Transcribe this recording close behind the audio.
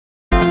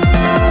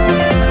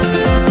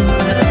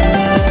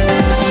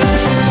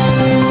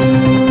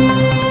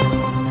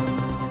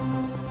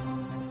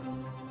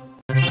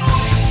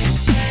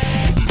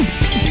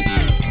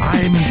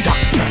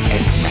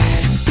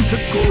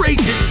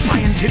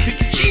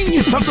scientific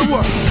genius of the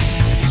world,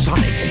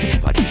 Sonic and his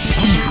buddies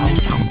somehow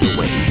found a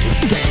way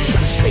to get to the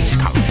space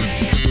colony.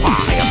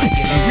 Why am I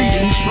getting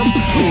readings from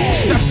two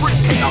separate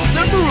Chaos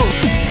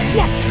Emeralds?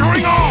 What's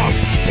going on?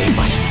 They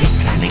must be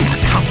planning a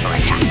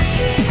counterattack. I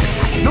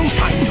have no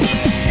time to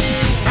waste.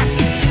 Back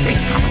to the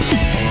space colony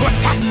to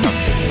attack them.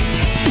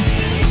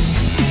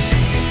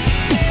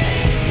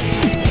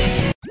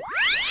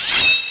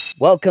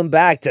 Welcome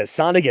back to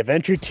Sonic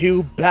Adventure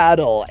 2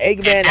 Battle.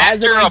 Eggman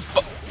has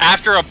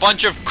After a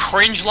bunch of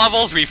cringe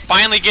levels, we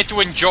finally get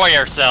to enjoy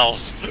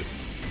ourselves.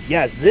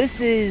 Yes,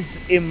 this is,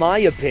 in my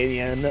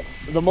opinion,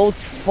 the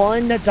most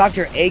fun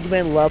Dr.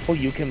 Eggman level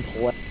you can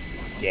play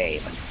in the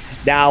game.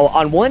 Now,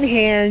 on one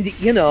hand,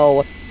 you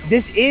know,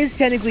 this is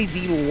technically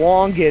the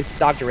longest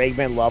Dr.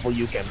 Eggman level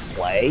you can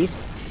play,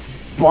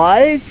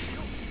 but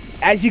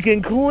as you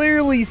can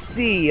clearly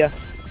see,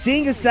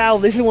 seeing as how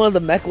this is one of the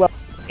mech levels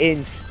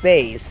in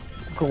space,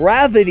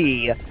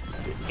 gravity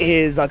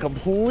is a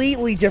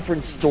completely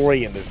different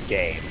story in this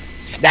game.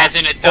 As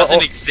in, it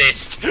doesn't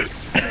exist.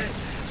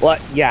 Well,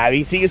 yeah, I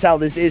mean, seeing as how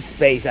this is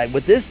space,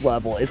 with this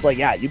level, it's like,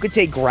 yeah, you could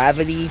take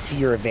gravity to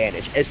your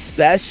advantage,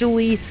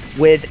 especially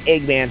with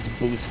Eggman's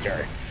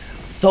booster.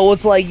 So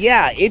it's like,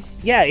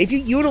 if you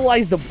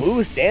utilize the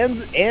boost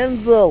and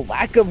the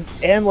lack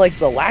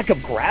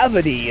of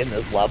gravity in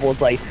this level,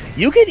 it's like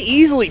you can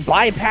easily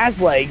bypass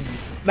like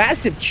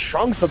massive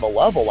chunks of the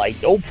level,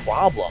 like no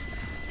problem,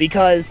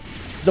 because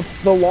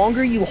the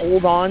longer you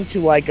hold on to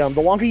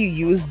the longer you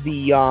use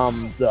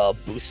the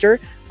booster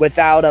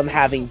without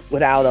letting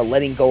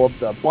go of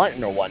the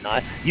button or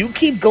whatnot, you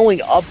keep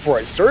going up for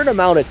a certain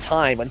amount of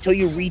time until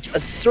you reach a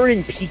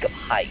certain peak of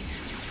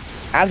height.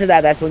 After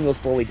that, that's when you'll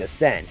slowly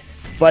descend.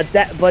 But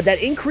that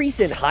increase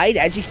in height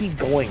as you keep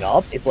going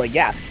up, it's like,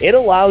 yeah, it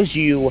allows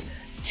you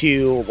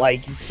to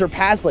like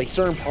surpass like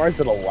certain parts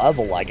of the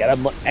level, like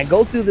and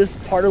go through this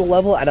part of the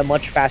level at a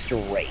much faster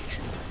rate.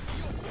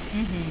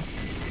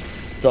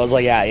 So I was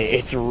like, yeah,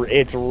 it's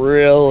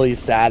really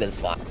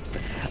satisfying.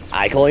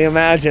 I can only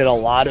imagine a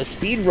lot of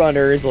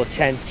speedrunners will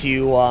tend to,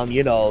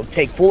 you know,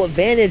 take full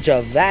advantage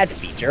of that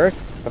feature,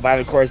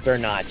 provided, of course, they're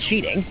not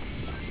cheating.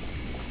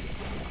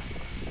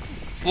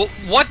 Well,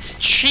 what's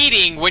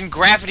cheating when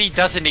gravity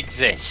doesn't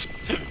exist?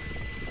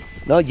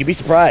 No, you'd be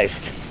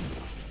surprised.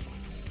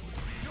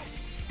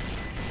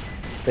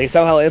 They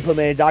somehow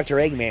implemented Dr.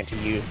 Eggman to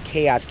use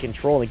chaos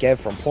control and get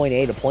from point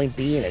A to point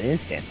B in an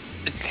instant.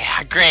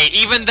 Yeah, great.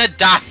 Even the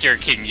doctor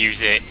can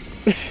use it.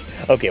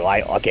 Okay,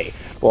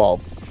 well,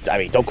 I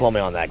mean, don't call me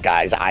on that,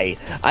 guys. I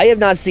have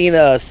not seen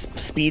a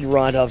speed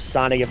run of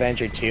Sonic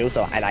Adventure 2,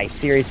 and I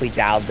seriously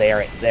doubt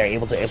they're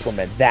able to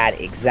implement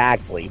that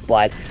exactly.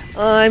 But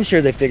I'm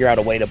sure they figure out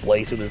a way to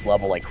blaze through this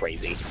level like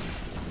crazy.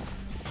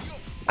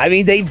 I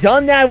mean, they've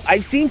done that.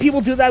 I've seen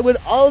people do that with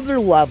other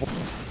levels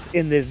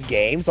in this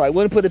game, so I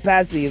wouldn't put it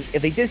past me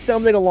if they did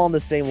something along the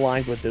same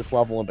lines with this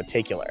level in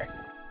particular.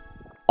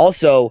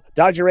 Also,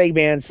 Dr.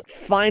 Eggman's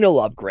final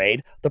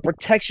upgrade, the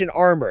Protection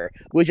Armor,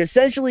 which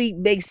essentially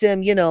makes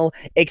him, you know,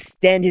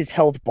 extend his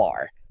health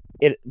bar.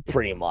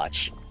 Pretty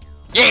much.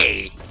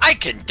 Yay! I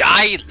can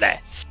die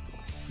less!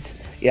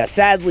 Yeah,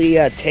 sadly,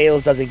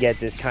 Tails doesn't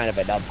get this kind of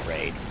an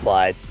upgrade,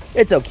 but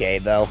it's okay,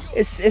 though.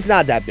 It's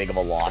not that big of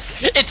a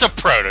loss. It's a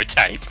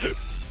prototype!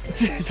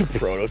 It's a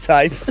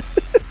prototype.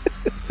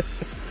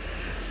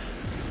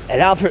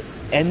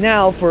 And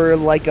now for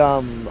like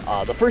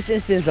the first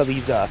instance of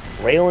these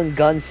rail and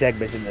gun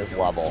segments in this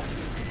level.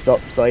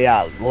 So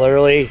yeah,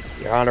 literally,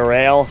 you're on a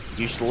rail,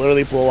 you should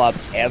literally blow up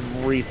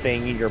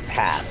everything in your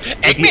path.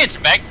 Eggman's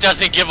mech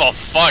doesn't give a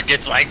fuck,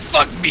 it's like,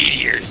 fuck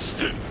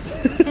meteors!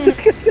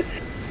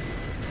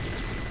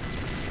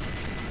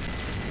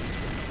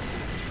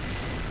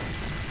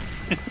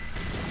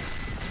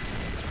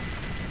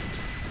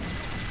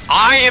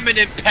 I am an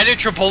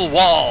impenetrable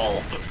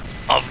wall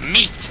of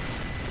meat!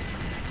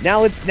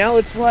 Now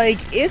it's like,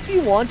 if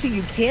you want to,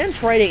 you can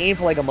try to aim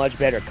for like a much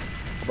better,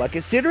 but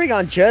considering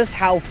on just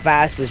how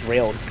fast this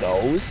rail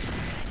goes,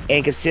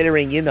 and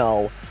considering, you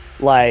know,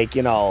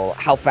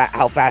 how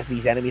fast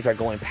these enemies are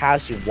going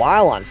past you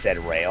while on said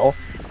rail,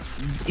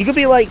 you could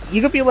be like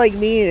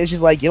me, and it's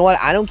just like, you know what,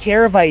 I don't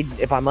care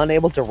if I'm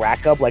unable to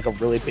rack up like a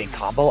really big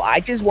combo.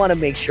 I just want to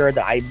make sure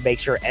that I make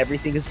sure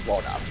everything is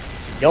blown up.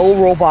 No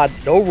robot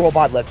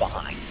left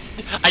behind.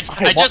 I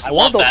just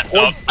love that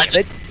though.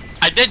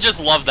 I did just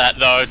love that,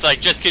 though. It's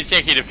like, just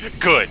consecutive.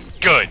 Good.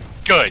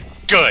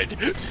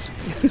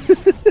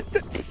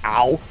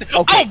 Ow.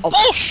 Okay,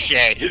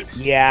 bullshit!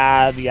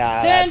 Yeah.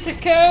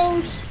 Santa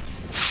Code!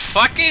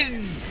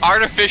 Fucking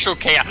artificial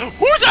chaos.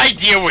 Whose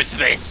idea was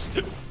this?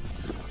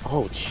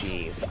 Oh,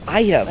 jeez.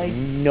 I have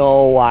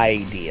no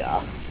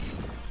idea.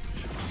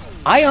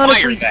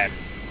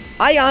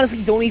 I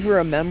honestly don't even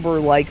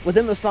remember, like,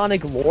 within the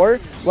Sonic lore,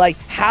 like,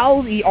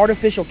 how the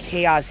artificial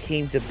chaos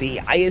came to be.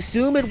 I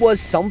assume it was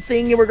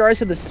something in regards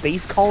to the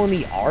Space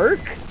Colony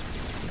arc?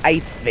 I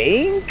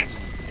think?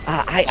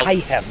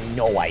 I have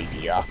no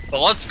idea.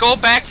 Well, let's go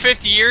back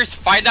 50 years,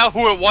 find out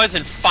who it was,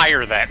 and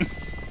fire them.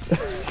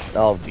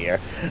 Oh dear.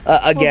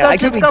 Again, well,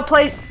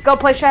 go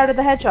play Shadow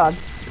the Hedgehog.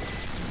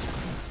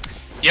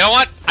 You know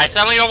what? I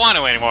suddenly don't want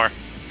to anymore.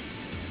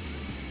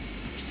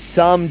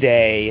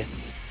 Someday.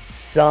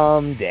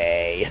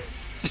 Someday.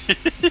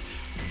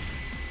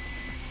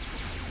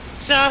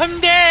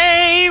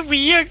 Someday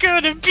we are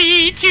gonna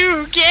be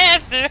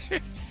together.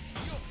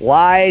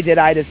 Why did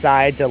I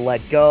decide to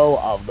let go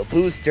of the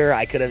booster?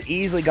 I could have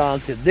easily gone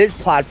to this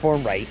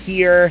platform right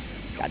here.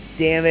 God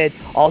damn it.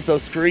 Also,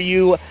 screw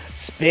you,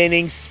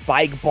 spinning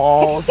spike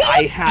balls.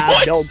 I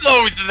have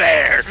those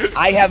there.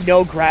 I have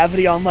no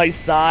gravity on my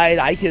side.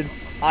 I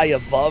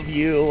above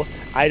you.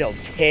 I don't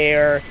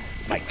care.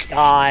 My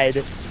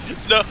God.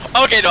 No,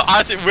 okay, no,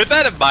 honestly, with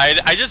that in mind,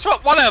 I just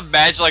want to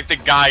imagine, like, the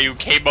guy who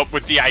came up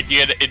with the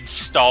idea to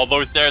install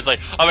those there. It's like,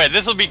 oh man,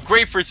 this will be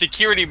great for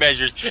security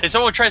measures. If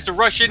someone tries to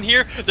rush in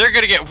here, they're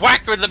gonna get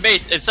whacked with the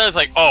mace. Instead, it's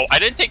like, oh, I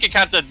didn't take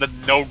account of the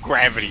no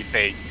gravity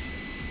thing.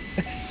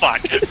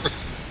 Fuck.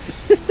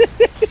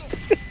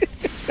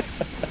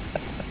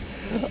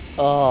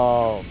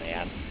 Oh,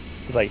 man.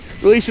 It's like,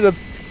 really should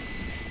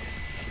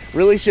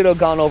have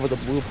gone over the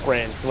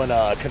blueprints when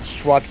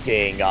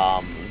constructing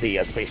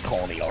the space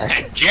colony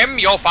arc. Jim,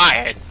 you're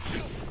fired.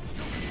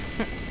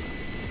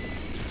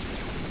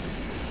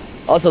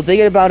 Also,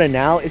 thinking about it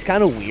now, it's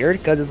kind of weird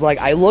because it's like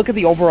I look at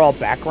the overall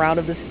background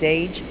of the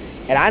stage,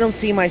 and I don't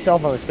see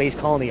myself on the space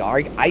colony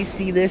arc. I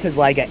see this as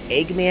like an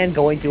Eggman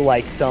going through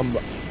like some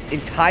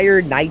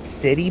entire night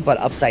city, but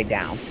upside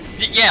down.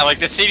 Yeah, like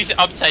the city's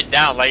upside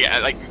down. Like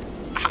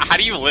how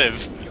do you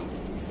live?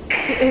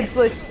 It's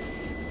like.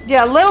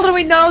 Yeah, little do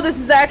we know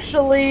this is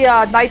actually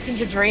Nights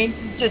into Dreams.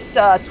 This is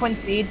just Twin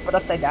Seeds, but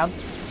upside down.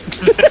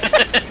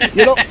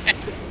 You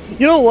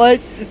know what?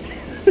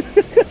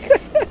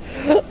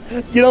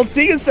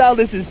 Seeing as how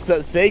this is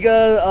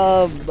Sega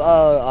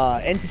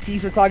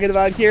entities we're talking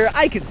about here,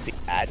 I can see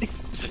that.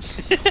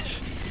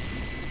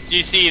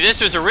 You see,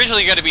 this was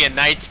originally going to be a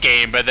Knights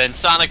game, but then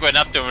Sonic went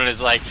up to him and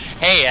was like,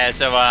 "Hey,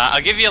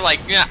 I'll give you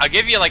like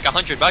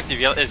 $100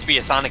 if this be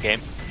a Sonic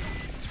game."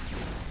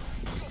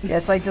 Yeah,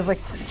 it's like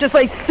just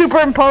like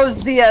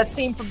superimpose the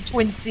theme from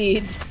Twin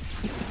Seeds.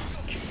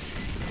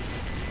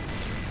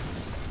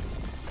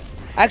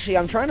 Actually,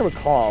 I'm trying to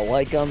recall,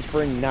 like,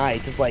 for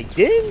Nights, it's like,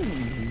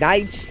 didn't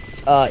Nights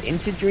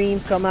Into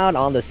Dreams come out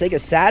on the Sega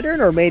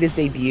Saturn, or made its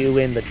debut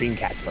in the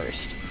Dreamcast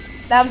first?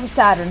 That was a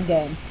Saturn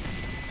game.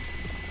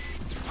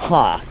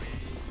 Huh.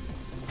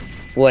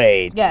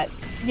 Wait. Yeah,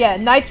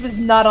 Nights was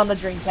not on the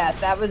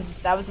Dreamcast. That was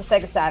the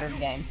Sega Saturn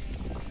game.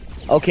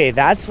 Okay,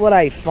 that's what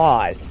I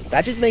thought.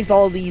 That just makes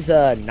all these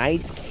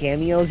Knights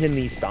cameos in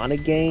these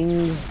Sonic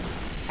games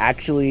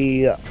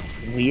actually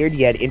weird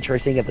yet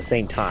interesting at the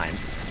same time.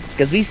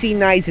 Because we see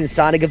Knights in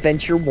Sonic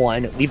Adventure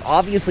 1, we've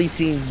obviously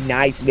seen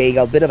Knights make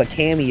a bit of a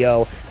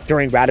cameo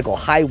during Radical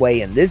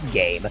Highway in this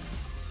game,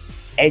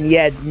 and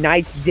yet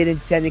Knights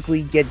didn't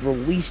technically get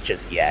released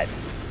just yet.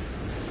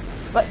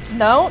 But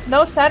no,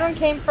 Saturn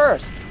came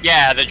first.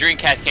 Yeah, the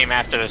Dreamcast came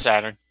after the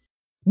Saturn.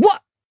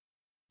 What?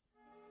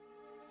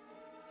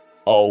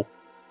 Oh.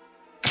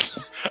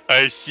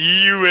 I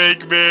see you,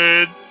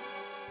 Eggman.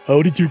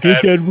 How did you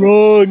get that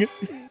wrong?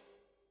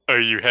 Are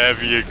you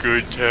having a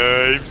good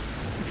time?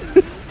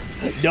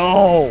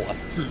 No.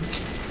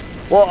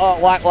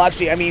 Well,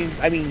 actually, I mean,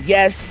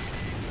 yes,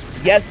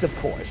 of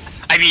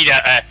course. I mean,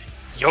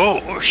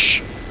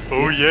 Yosh.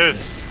 Oh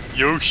yes,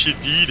 Yosh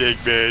indeed,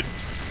 Eggman.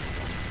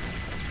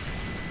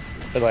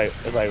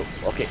 It's like,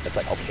 okay,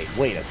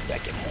 wait a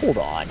second, hold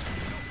on.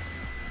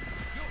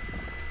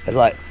 It's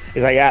like,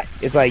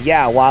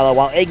 yeah,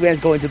 while Eggman's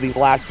going to the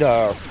last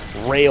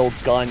rail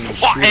gun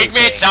shooter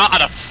Eggman's thing. not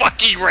on a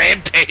fucking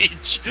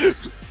rampage.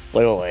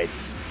 Wait.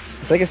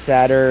 Sega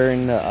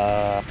Saturn,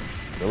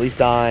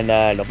 released on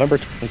November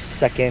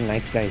 22nd,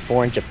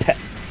 1994 in Japan.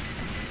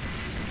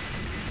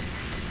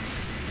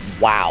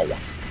 Wow.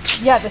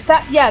 Yeah,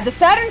 the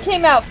Saturn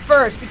came out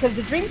first because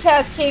the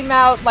Dreamcast came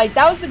out like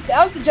that was the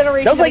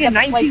generation. That was like in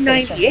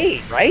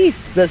 1998, right?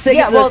 The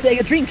Sega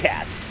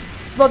Dreamcast.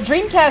 Well,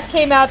 Dreamcast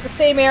came out the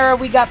same era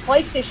we got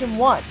PlayStation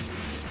 1.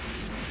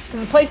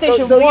 Because the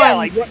PlayStation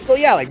 1...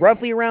 Yeah, like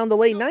roughly around the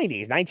late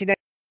 90s.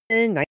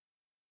 1990.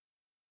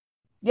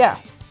 Yeah,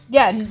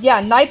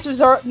 Knights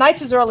was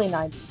early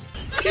 90s.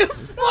 You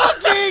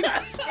fucking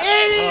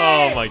idiot!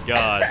 Oh my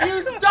god.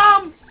 You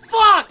dumb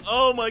fuck!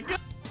 Oh my god.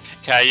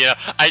 Okay, you know,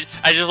 I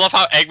just love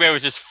how Eggman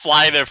was just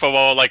flying there for a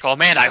moment like, oh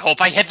man, I hope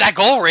I hit that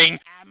goal ring.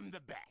 I'm the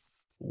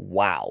best.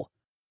 Wow.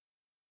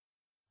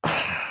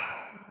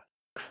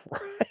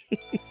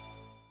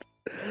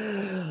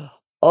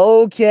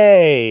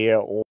 Okay.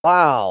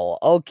 Wow.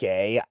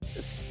 Okay.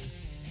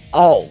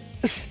 Oh,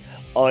 yes.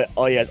 All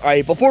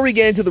right. Before we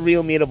get into the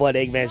real meat of what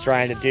Eggman's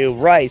trying to do,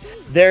 right?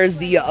 There's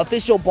the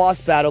official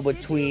boss battle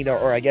between,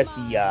 or I guess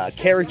the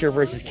character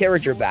versus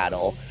character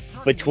battle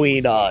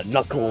between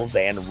Knuckles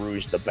and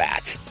Rouge the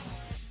Bat.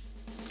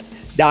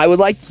 Now, as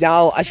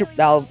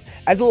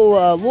a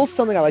little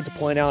something I'd like to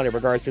point out in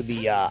regards to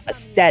the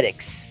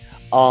aesthetics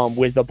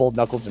with both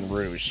Knuckles and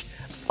Rouge.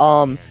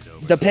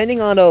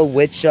 depending on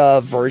which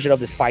version of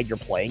this fight you're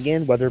playing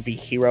in, whether it be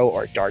Hero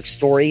or Dark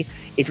Story,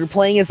 if you're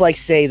playing as, like,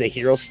 say, the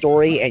Hero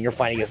Story and you're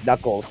fighting as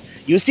Knuckles,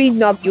 you'll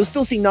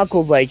still see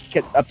Knuckles, like,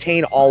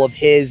 obtain all of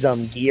his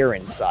gear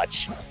and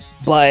such.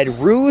 But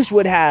Rouge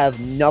would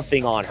have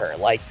nothing on her.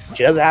 Like,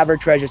 she doesn't have her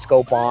treasure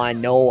scope on,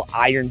 no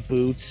iron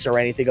boots or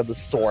anything of the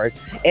sort.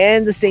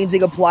 And the same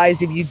thing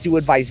applies if you do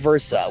it vice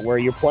versa, where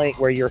you're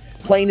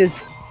playing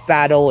this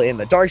battle in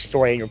the Dark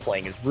Story and you're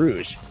playing as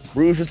Rouge.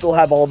 Rouge will still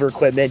have all of her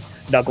equipment,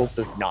 Knuckles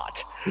does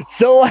not.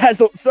 So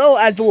as a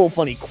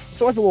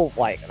little,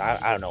 like,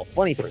 I don't know,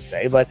 funny per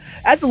se, but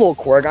as a little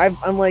quirk,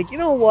 I'm like, you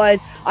know what?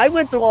 I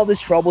went through all this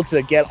trouble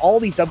to get all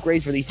these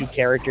upgrades for these two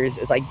characters.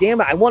 It's like,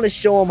 damn it, I want to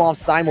show them off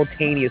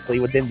simultaneously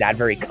within that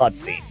very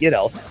cutscene, you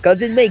know,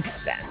 because it makes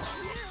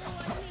sense.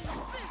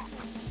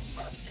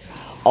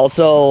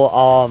 Also,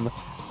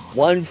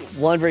 one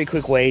very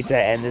quick way to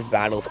end this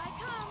battle is,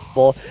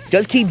 well,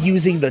 just keep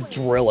using the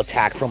drill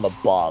attack from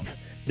above.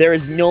 There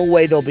is no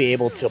way they'll be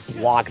able to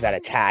block that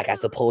attack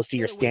as opposed to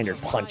your standard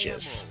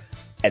punches.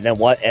 And then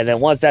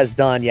once that's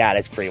done, yeah,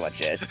 that's pretty much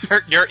it.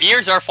 Your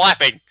ears are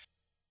flapping.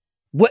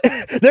 What?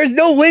 There's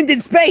no wind in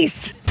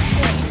space.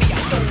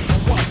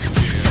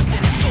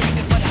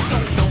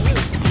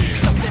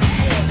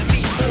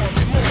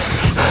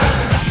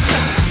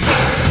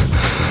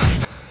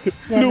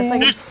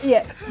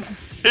 Yeah.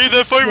 Hey,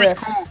 that fight was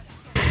cool.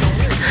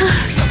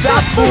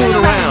 Stop fooling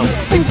around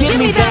and give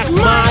me back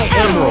my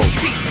emerald.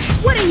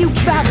 What are you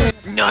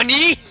babbling?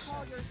 Nani?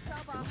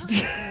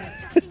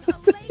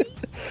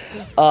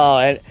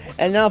 Oh,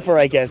 and now for,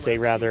 I guess, a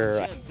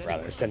rather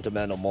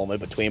sentimental moment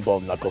between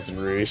both Knuckles and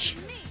Rouge.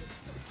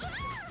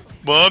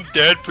 Mom,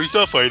 Dad, please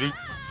stop fighting.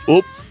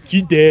 Oh,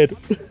 she dead.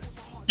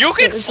 You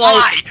can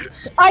fly!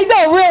 I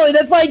know, really,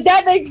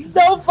 that makes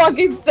no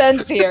fucking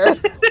sense here.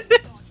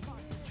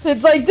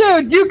 It's like,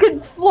 dude, you can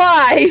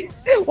fly!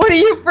 What are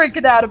you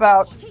freaking out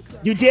about?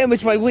 You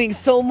damaged my wings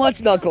so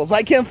much, Knuckles,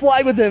 I can't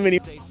fly with them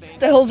anymore. What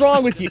the hell's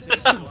wrong with you?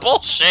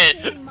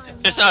 Bullshit!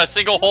 There's not a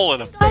single hole in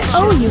them. I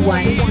owe you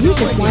one. You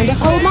just wanted to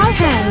hold my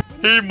hand.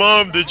 Hey,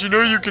 Mom, did you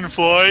know you can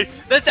fly?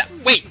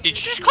 Wait, did you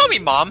just call me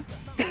Mom?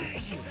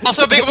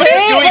 Also, Big, what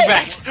are you doing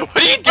back? What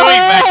are you doing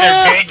back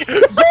there, Big?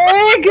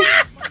 Big!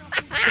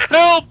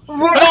 Help!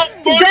 Help!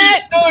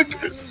 Monkey's stuck!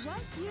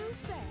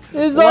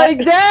 It's like,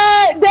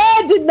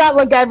 that did not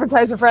look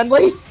advertiser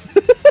friendly.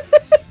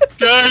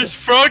 Guys,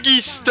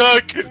 Froggy's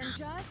stuck!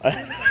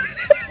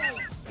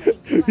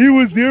 He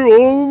was there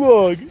all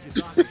along.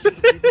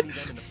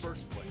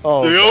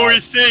 Oh, they God.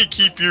 always say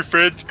keep your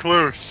friends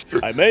close.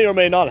 I may or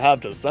may not have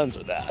to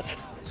censor that.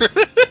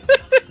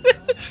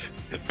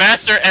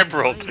 Master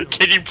Emerald,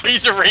 can you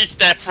please erase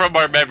that from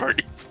our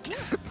memory?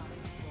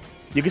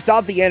 You can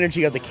stop the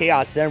energy of the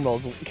Chaos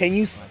Emeralds. Can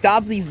you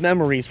stop these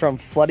memories from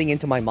flooding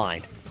into my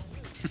mind?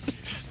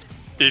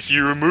 If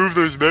you remove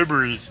those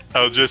memories,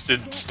 I'll just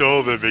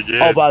install them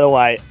again. Oh, by the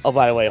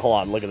way, hold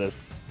on, look at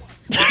this.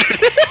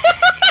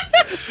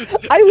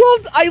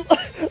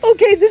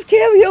 Okay, this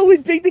cameo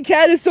with Big the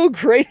Cat is so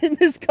great in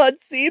this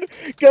cutscene,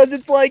 because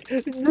it's like,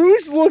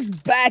 Rouge looks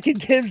back and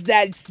gives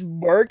that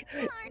smirk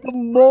the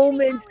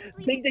moment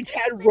Big the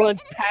Cat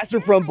runs past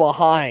her from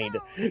behind.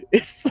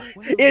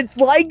 It's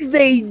like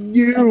they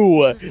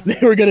knew they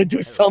were gonna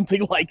do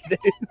something like this.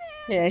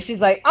 Yeah, she's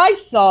like, I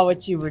saw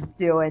what you were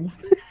doing.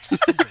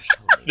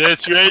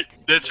 That's right,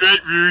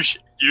 Rouge,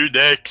 you're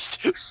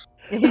next.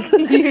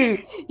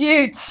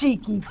 you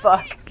cheeky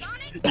fuck.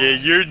 Yeah,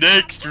 you're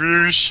next,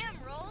 Rouge.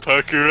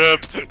 Pucker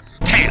up.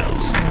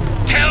 Tails,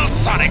 tell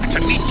Sonic to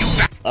meet you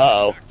back.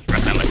 Uh-oh.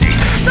 Sonic!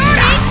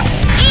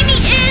 Amy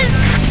is...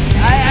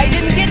 I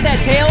didn't get that,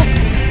 Tails.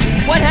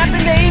 What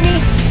happened to Amy?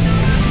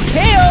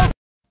 Tails!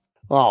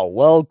 Oh,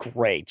 well,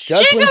 great.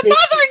 Just She's a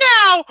mother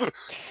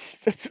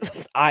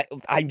now!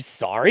 I'm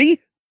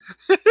sorry?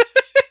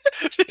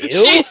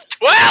 She's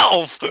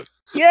 12!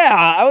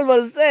 Yeah, I was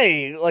about to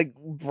say, like,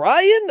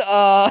 Brian,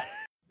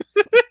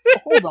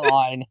 hold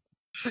on.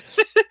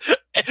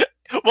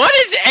 What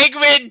is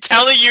Eggman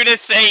telling you to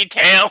say,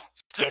 Tails?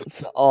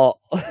 Oh.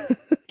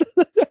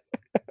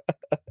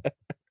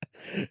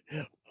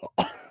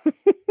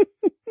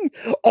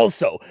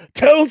 Also,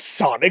 tell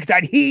Sonic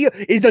that he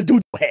is a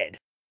doodle head.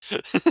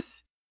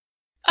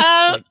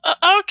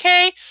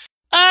 Okay.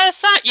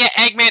 Yeah,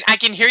 Eggman, I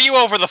can hear you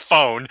over the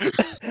phone.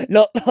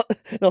 No,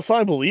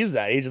 Sonic believes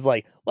that. He's just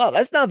like, wow,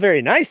 that's not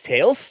very nice,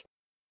 Tails.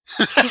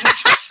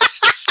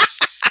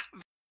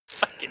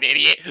 Fucking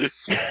idiot.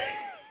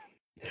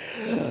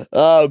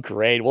 Oh,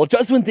 great. Well,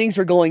 just when things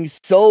were going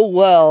so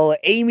well,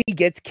 Amy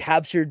gets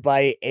captured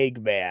by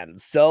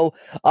Eggman. So,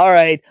 all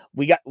right,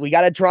 we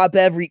gotta drop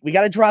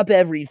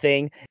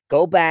everything.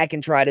 Go back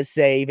and try to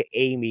save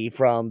Amy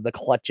from the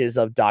clutches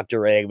of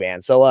Dr.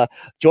 Eggman. So,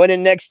 join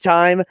in next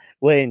time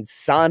when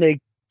Sonic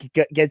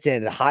gets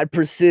in hot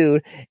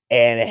pursuit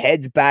and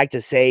heads back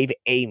to save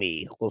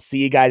Amy. We'll see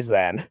you guys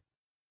then.